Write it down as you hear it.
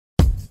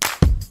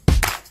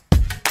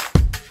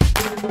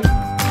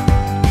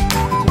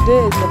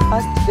Today is the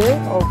first day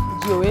of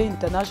GOA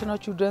International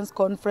Children's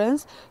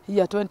Conference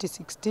year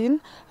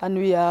 2016, and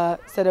we are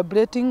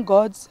celebrating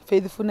God's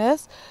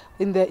faithfulness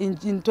in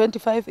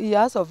 25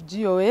 years of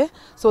GOA.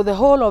 So the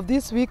whole of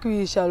this week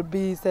we shall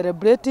be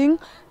celebrating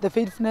the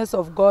faithfulness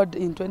of God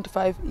in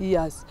 25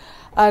 years.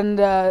 And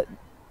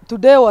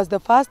today was the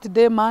first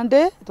day,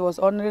 Monday. It was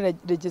only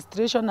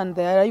registration and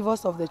the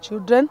arrivals of the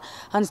children.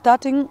 And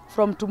starting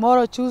from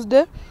tomorrow,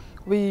 Tuesday,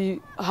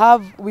 we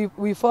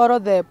follow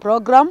the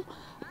program.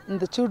 And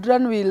the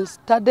children will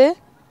study.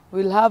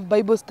 We'll have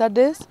Bible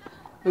studies.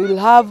 We'll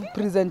have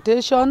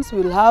presentations.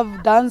 We'll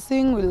have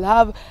dancing. We'll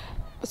have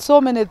so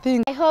many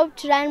things. I hope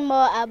to learn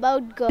more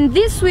about God.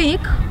 This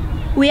week,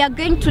 we are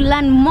going to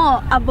learn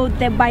more about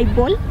the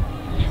Bible.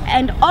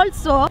 And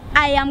also,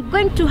 I am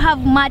going to have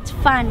much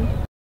fun.